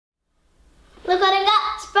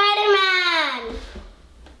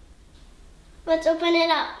let's open it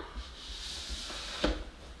up.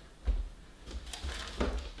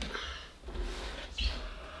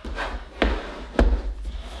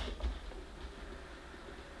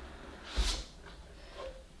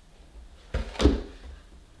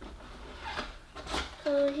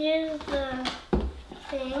 So here's the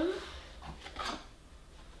thing.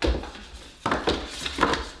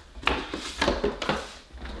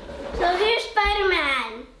 So here's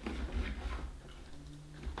Spider-Man.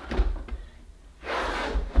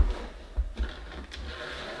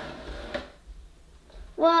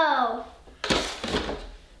 Whoa.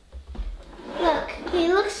 Look, he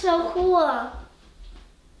looks so cool.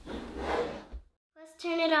 Let's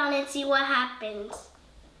turn it on and see what happens.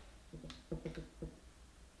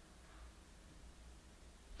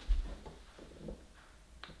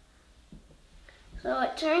 So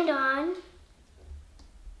it turned on.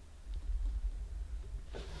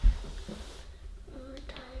 One more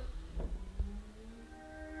time.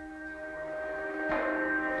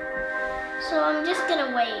 So I'm just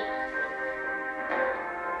gonna wait.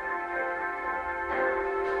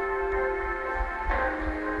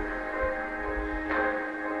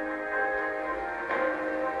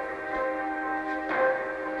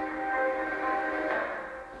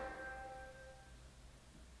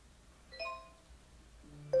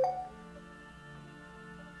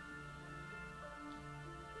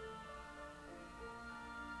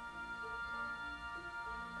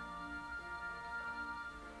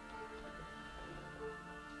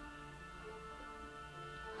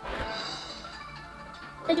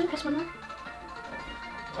 Did you press one more?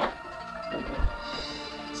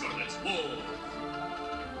 Charlotte's War.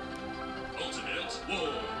 Ultimate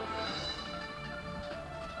War.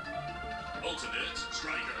 Ultimate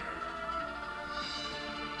Striker.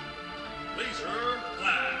 Laser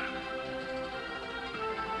Black.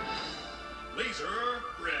 Laser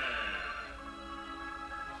Red.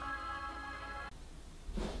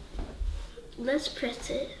 Let's press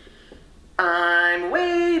it. I'm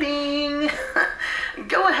waiting.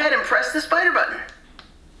 Go ahead and press the spider button.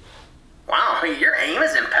 Wow, your aim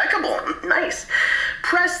is impeccable. Nice.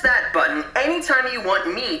 Press that button anytime you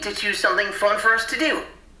want me to choose something fun for us to do.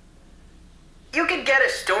 You could get a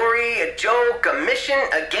story, a joke, a mission,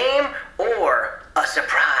 a game, or a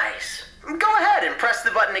surprise. Go ahead and press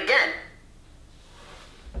the button again.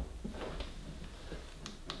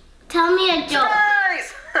 Tell me a joke.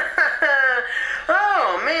 Surprise!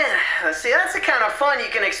 Oh man, see, that's the kind of fun you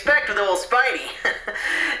can expect with old Spidey.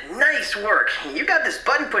 Nice work. You got this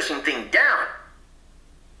button pushing thing down.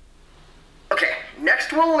 Okay,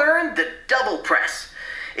 next we'll learn the double press.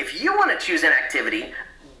 If you want to choose an activity,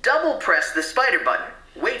 double press the spider button,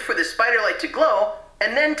 wait for the spider light to glow,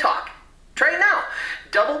 and then talk. Try it now.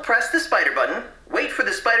 Double press the spider button, wait for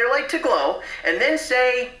the spider light to glow, and then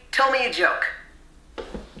say, "Tell me a joke."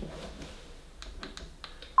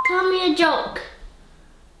 Tell me a joke.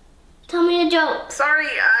 Tell me a joke. Sorry,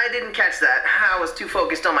 I didn't catch that. I was too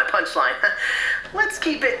focused on my punchline. Let's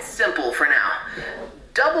keep it simple for now.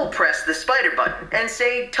 Double press the spider button and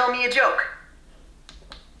say, "Tell me a joke."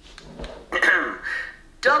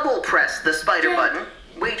 Double press the spider button,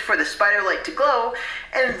 wait for the spider light to glow,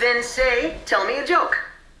 and then say, "Tell me a joke."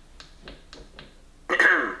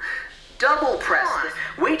 Double press,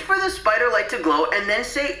 wait for the spider light to glow, and then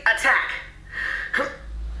say, "Attack."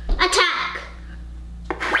 Attack.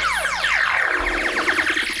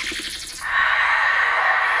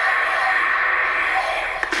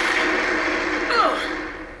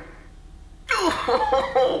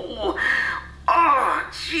 Oh,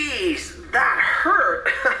 jeez, that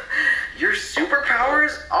hurt. Your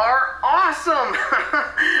superpowers are awesome.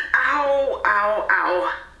 Ow, ow,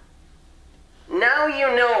 ow. Now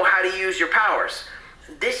you know how to use your powers.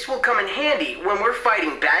 This will come in handy when we're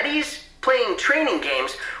fighting baddies, playing training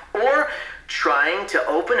games, or trying to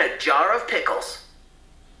open a jar of pickles.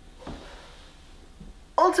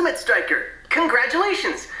 Ultimate Striker,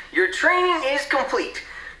 congratulations! Your training is complete.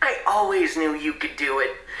 I always knew you could do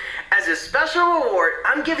it. As a special reward,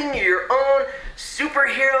 I'm giving you your own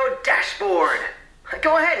superhero dashboard.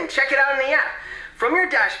 Go ahead and check it out in the app. From your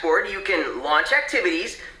dashboard, you can launch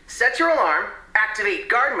activities, set your alarm, activate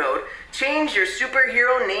guard mode, change your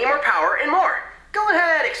superhero name or power, and more. Go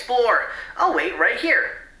ahead, explore. I'll wait right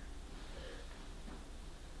here.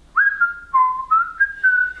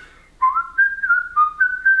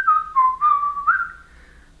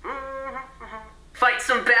 Fight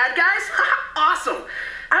some bad guys? Awesome!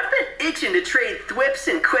 I've been itching to trade thwips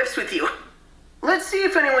and quips with you. Let's see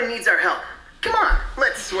if anyone needs our help. Come on,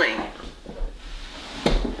 let's swing.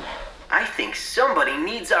 I think somebody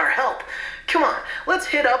needs our help. Come on, let's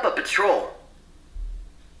hit up a patrol.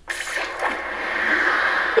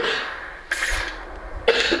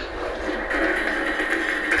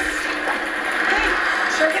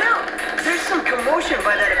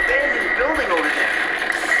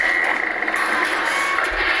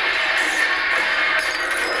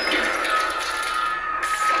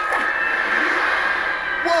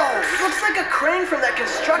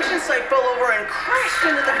 construction site fell over and crashed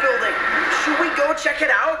into the building. Should we go check it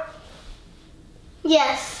out?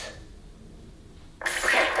 Yes.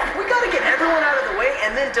 Okay, we gotta get everyone out of the way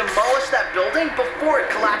and then demolish that building before it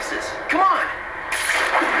collapses. Come on!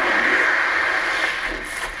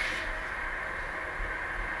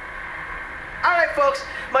 Alright folks,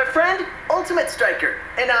 my friend, Ultimate Striker,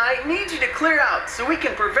 and I need you to clear out so we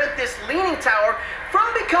can prevent this leaning tower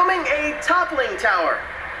from becoming a toppling tower.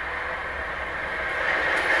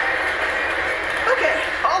 Okay,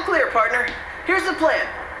 all clear, partner. Here's the plan.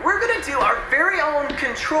 We're gonna do our very own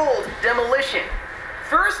controlled demolition.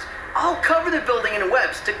 First, I'll cover the building in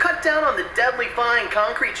webs to cut down on the deadly fine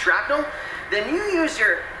concrete shrapnel. Then you use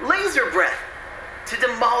your laser breath to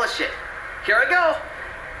demolish it. Here I go.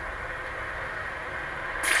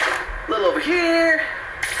 A little over here.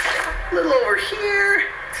 A little over here.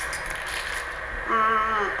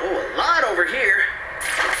 Oh, a lot over here.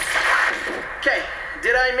 Okay,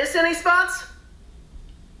 did I miss any spots?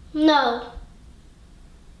 No.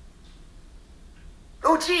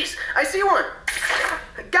 Oh, geez, I see one.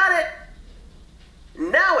 Got it.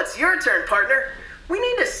 Now it's your turn, partner. We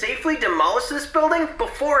need to safely demolish this building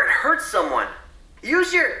before it hurts someone.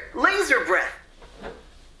 Use your laser breath.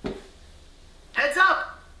 Heads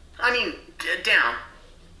up. I mean, down.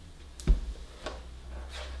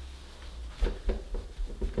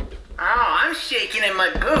 Oh, I'm shaking in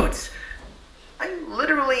my boots. I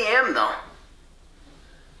literally am, though.